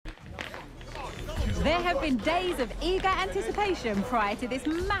There have been days of eager anticipation prior to this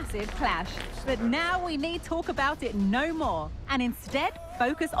massive clash, but now we need talk about it no more, and instead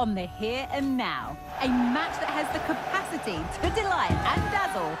focus on the here and now. A match that has the capacity to delight and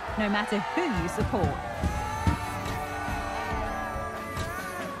dazzle, no matter who you support.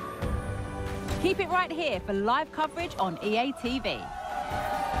 Keep it right here for live coverage on EA TV.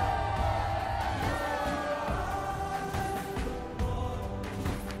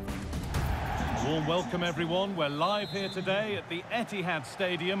 Warm welcome, everyone. We're live here today at the Etihad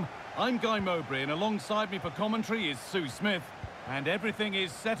Stadium. I'm Guy Mowbray, and alongside me for commentary is Sue Smith. And everything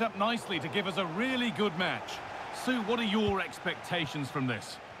is set up nicely to give us a really good match. Sue, what are your expectations from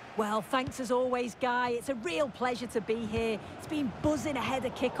this? Well, thanks as always, Guy. It's a real pleasure to be here. It's been buzzing ahead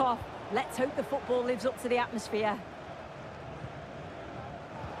of kick-off. Let's hope the football lives up to the atmosphere.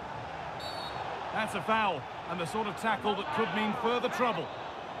 That's a foul, and the sort of tackle that could mean further trouble.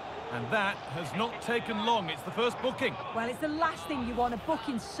 And that has not taken long. It's the first booking. Well, it's the last thing you want. A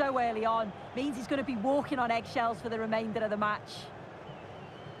booking so early on means he's going to be walking on eggshells for the remainder of the match.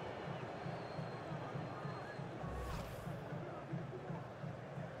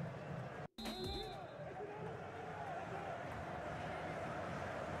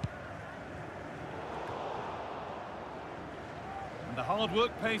 And the hard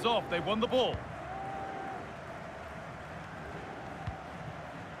work pays off. They won the ball.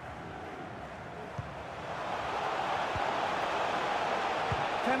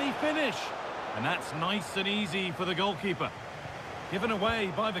 Can he finish? And that's nice and easy for the goalkeeper. Given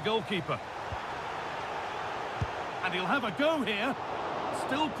away by the goalkeeper. And he'll have a go here.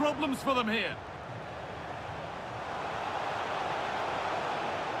 Still problems for them here.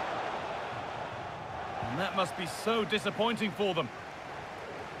 And that must be so disappointing for them.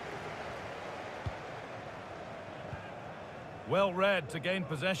 Well read to gain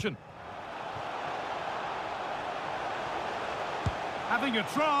possession. Having a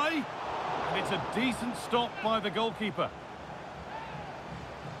try, and it's a decent stop by the goalkeeper.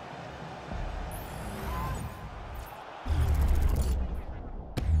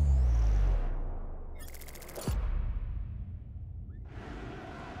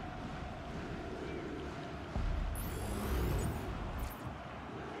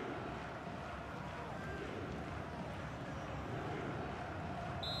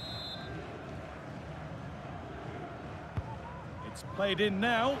 It's played in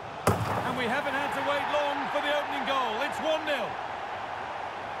now, and we haven't had to wait long for the opening goal. It's 1-0.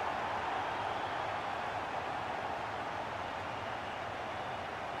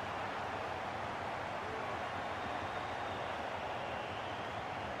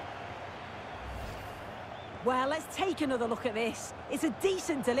 Well, let's take another look at this. It's a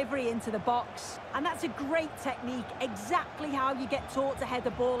decent delivery into the box, and that's a great technique, exactly how you get taught to head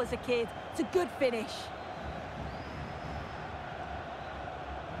the ball as a kid. It's a good finish.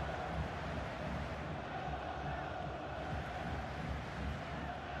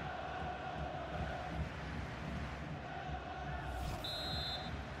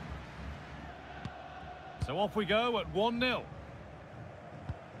 So off we go at 1-0.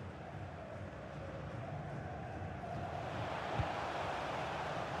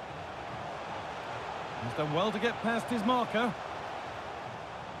 He's done well to get past his marker.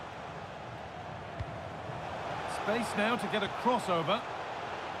 Space now to get a crossover.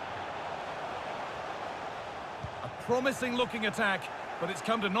 A promising looking attack, but it's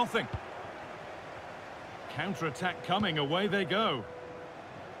come to nothing. Counter-attack coming, away they go.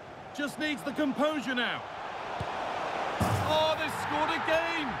 Just needs the composure now. Oh, they scored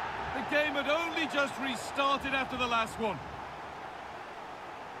again! The game had only just restarted after the last one.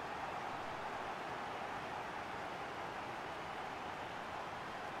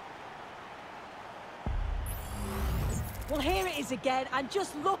 Well, here it is again, and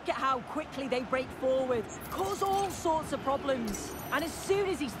just look at how quickly they break forward, cause all sorts of problems. And as soon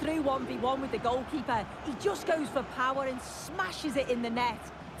as he's through 1v1 with the goalkeeper, he just goes for power and smashes it in the net.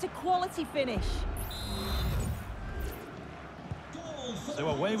 It's a quality finish. So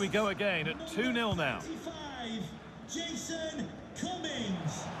away we go again at 2-0 now. Jason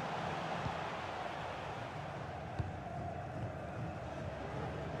Cummings.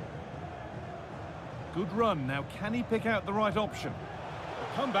 Good run. Now, can he pick out the right option?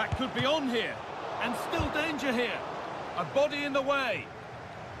 The comeback could be on here. And still danger here. A body in the way.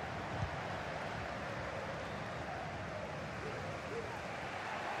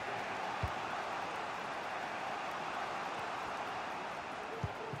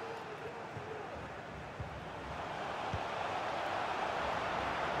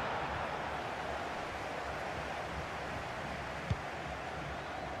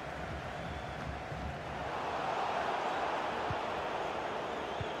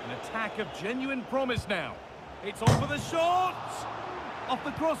 attack of genuine promise now. It's on for the shot! Off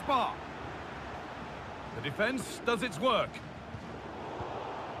the crossbar. The defence does its work.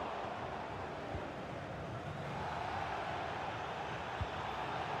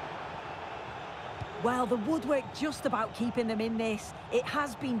 Well, the woodwork just about keeping them in this. It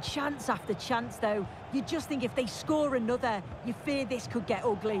has been chance after chance, though. You just think if they score another, you fear this could get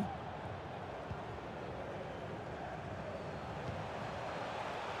ugly.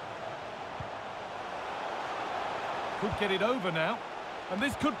 Could get it over now. And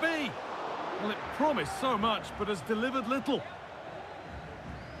this could be. Well, it promised so much, but has delivered little.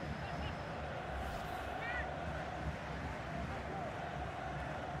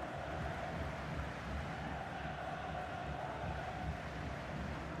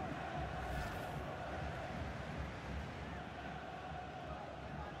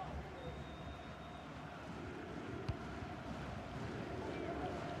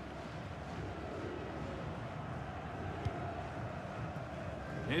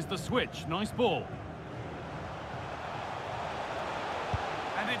 Here's the switch, nice ball.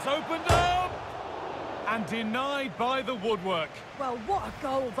 And it's opened up! And denied by the woodwork. Well, what a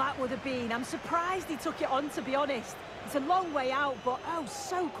goal that would have been. I'm surprised he took it on, to be honest. It's a long way out, but oh,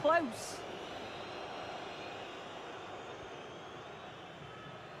 so close.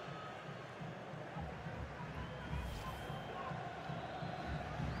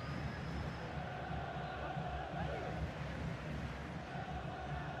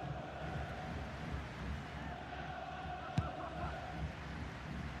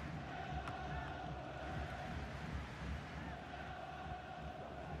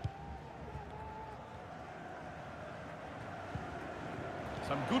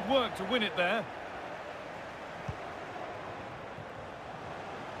 Some good work to win it there.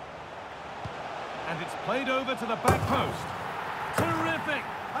 And it's played over to the back post. Terrific!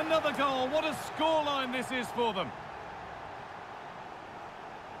 Another goal. What a scoreline this is for them.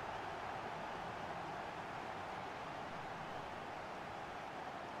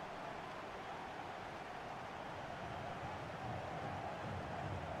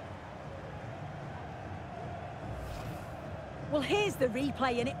 Well, here's the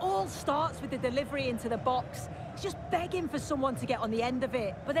replay, and it all starts with the delivery into the box. He's just begging for someone to get on the end of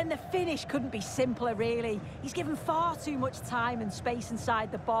it. But then the finish couldn't be simpler, really. He's given far too much time and space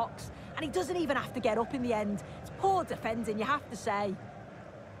inside the box, and he doesn't even have to get up in the end. It's poor defending, you have to say.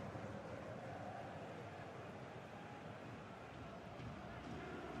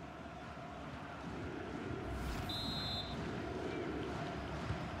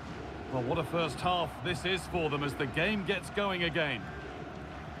 Well, what a first half this is for them as the game gets going again.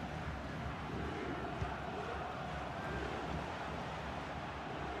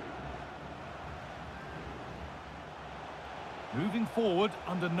 Moving forward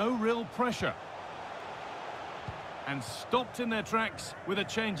under no real pressure. And stopped in their tracks with a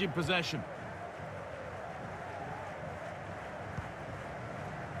change in possession.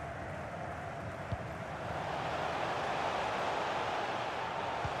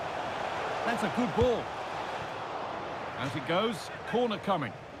 That's a good ball. Out it goes, corner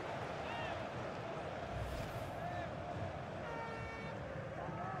coming.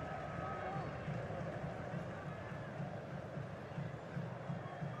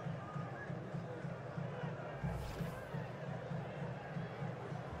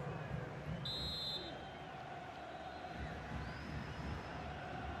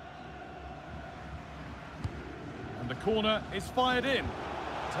 And the corner is fired in.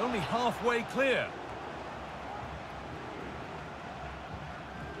 It's only halfway clear.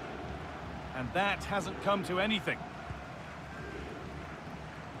 And that hasn't come to anything.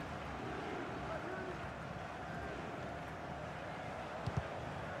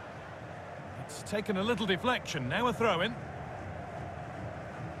 It's taken a little deflection, now a throw-in.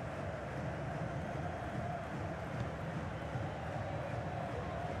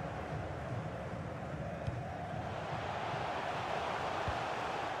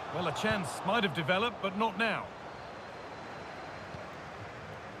 Well, a chance might have developed, but not now.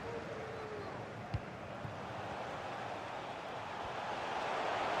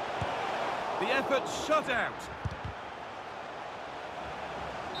 The effort shut out.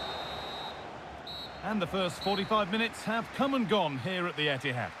 And the first 45 minutes have come and gone here at the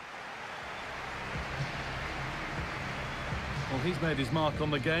Etihad. Well, he's made his mark on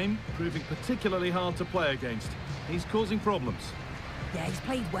the game, proving particularly hard to play against. He's causing problems. Yeah, he's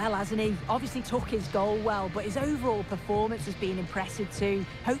played well, hasn't he? Obviously took his goal well, but his overall performance has been impressive too.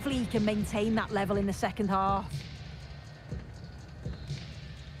 Hopefully he can maintain that level in the second half.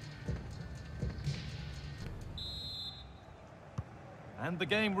 And the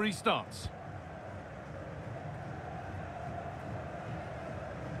game restarts.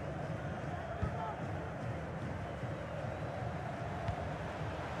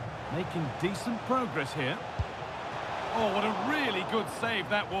 Making decent progress here. Oh, what a really good save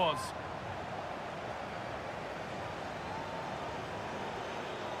that was.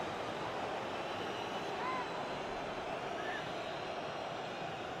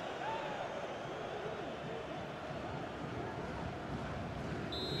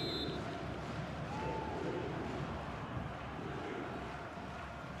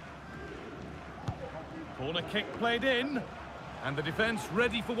 Corner kick played in, and the defence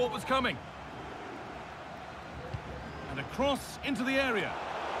ready for what was coming. And a cross into the area.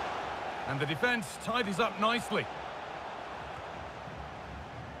 And the defence tidies up nicely.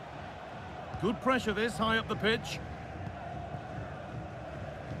 Good pressure this, high up the pitch.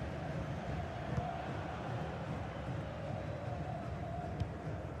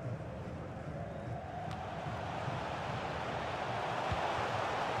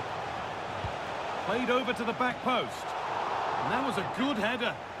 Played over to the back post. And that was a good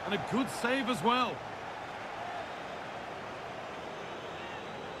header and a good save as well.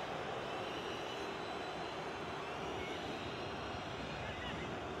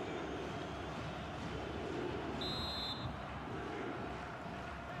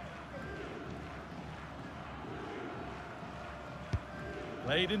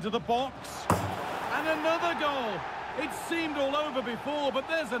 Played into the box. And another goal. It seemed all over before, but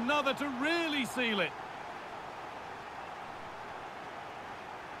there's another to really seal it.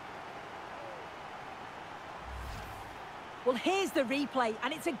 Well, here's the replay,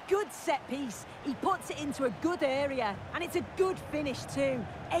 and it's a good set piece. He puts it into a good area, and it's a good finish too.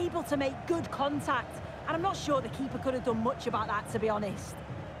 Able to make good contact, and I'm not sure the keeper could have done much about that, to be honest.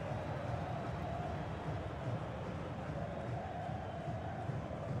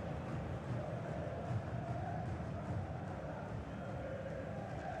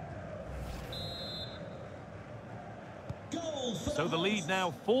 So the lead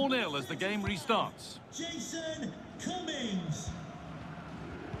now 4-0 as the game restarts. Jason Cummings.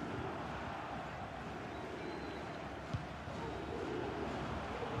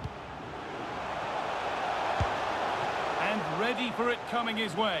 And ready for it coming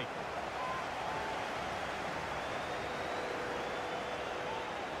his way.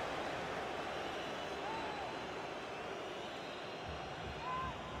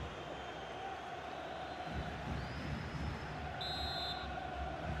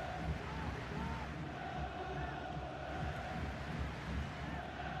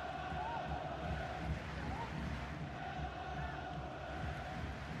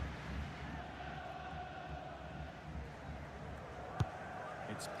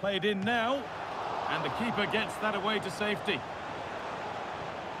 It's played in now, and the keeper gets that away to safety.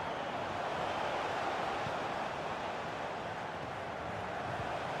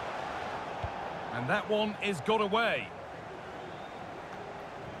 And that one is got away.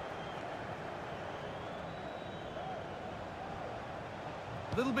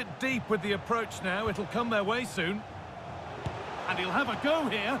 A little bit deep with the approach now. It'll come their way soon. And he'll have a go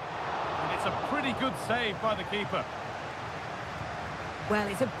here. And it's a pretty good save by the keeper. Well,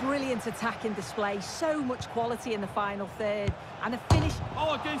 it's a brilliant attacking display. So much quality in the final third. And the finish...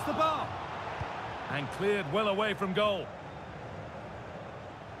 Oh, against the bar. And cleared well away from goal.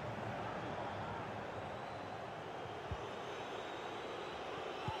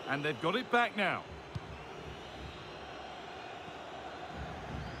 And they've got it back now.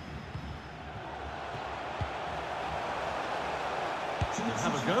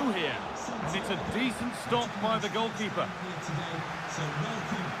 Have a go here. And it's a decent stop by the goalkeeper. So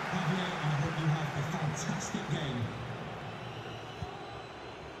welcome, Javier. I hope you have a fantastic game.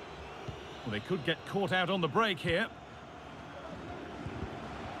 Well, they could get caught out on the break here.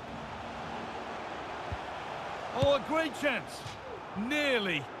 Oh, a great chance.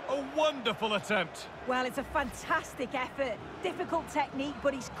 Nearly. A wonderful attempt. Well, it's a fantastic effort. Difficult technique,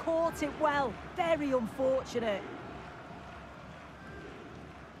 but he's caught it well. Very unfortunate.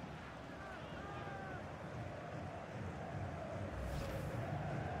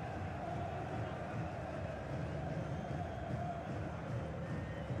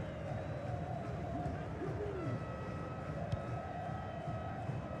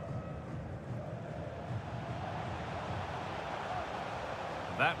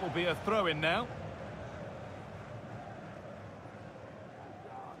 That will be a throw-in now.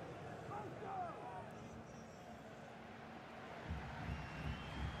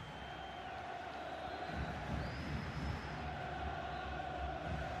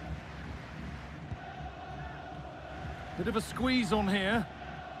 Bit of a squeeze on here.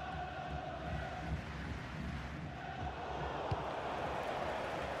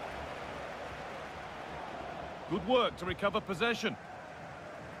 Good work to recover possession.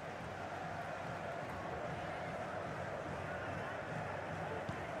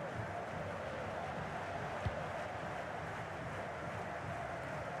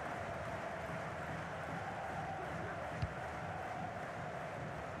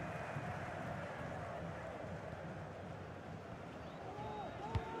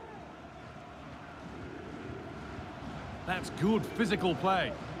 That's good physical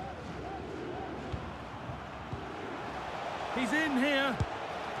play. He's in here.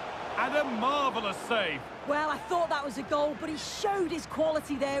 And a marvellous save. Well, I thought that was a goal, but he showed his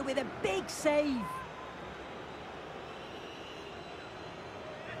quality there with a big save.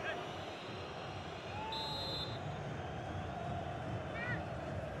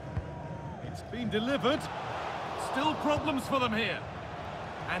 It's been delivered. Still problems for them here.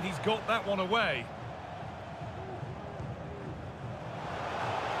 And he's got that one away.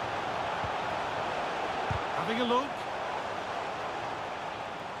 Having a look.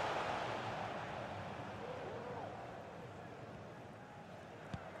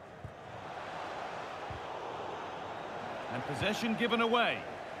 And possession given away.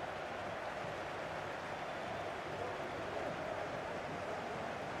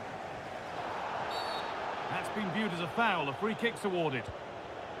 That's been viewed as a foul. A free kick's awarded.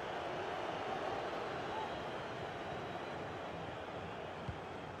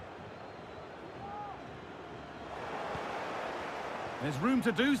 There's room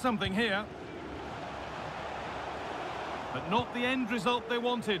to do something here. But not the end result they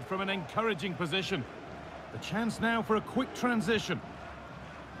wanted from an encouraging position. The chance now for a quick transition.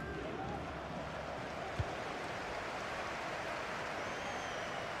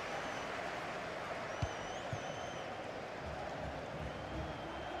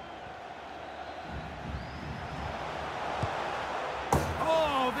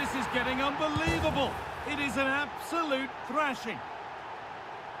 Oh, this is getting unbelievable. It is an absolute thrashing.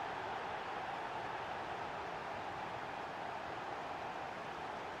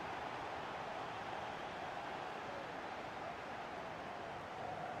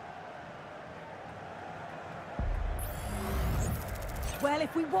 Well,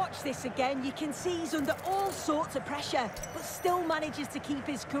 if we watch this again, you can see he's under all sorts of pressure, but still manages to keep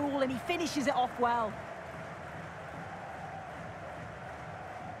his cool and he finishes it off well.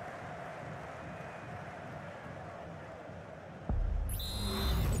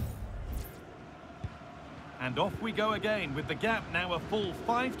 And off we go again with the gap now a full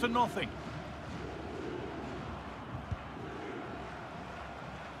 5-0.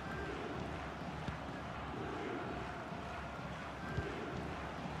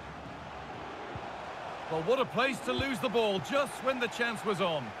 Well, what a place to lose the ball just when the chance was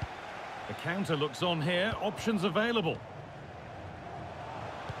on. The counter looks on here, options available.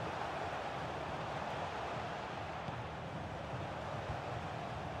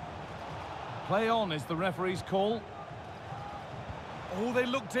 Play on is the referee's call. Oh, they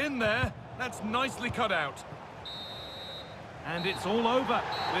looked in there. That's nicely cut out. And it's all over,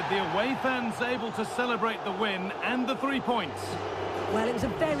 with the away fans able to celebrate the win and the 3 points. Well, it was a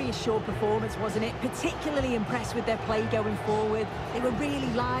very assured performance, wasn't it? Particularly impressed with their play going forward. They were really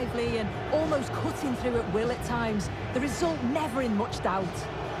lively and almost cutting through at will at times. The result never in much doubt.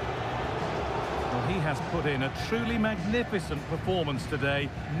 Well, he has put in a truly magnificent performance today,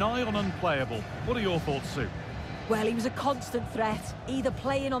 nigh on unplayable. What are your thoughts, Sue? Well, he was a constant threat, either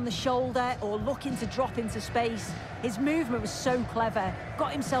playing on the shoulder or looking to drop into space. His movement was so clever,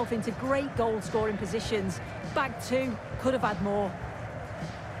 got himself into great goal-scoring positions. Bag two, could have had more.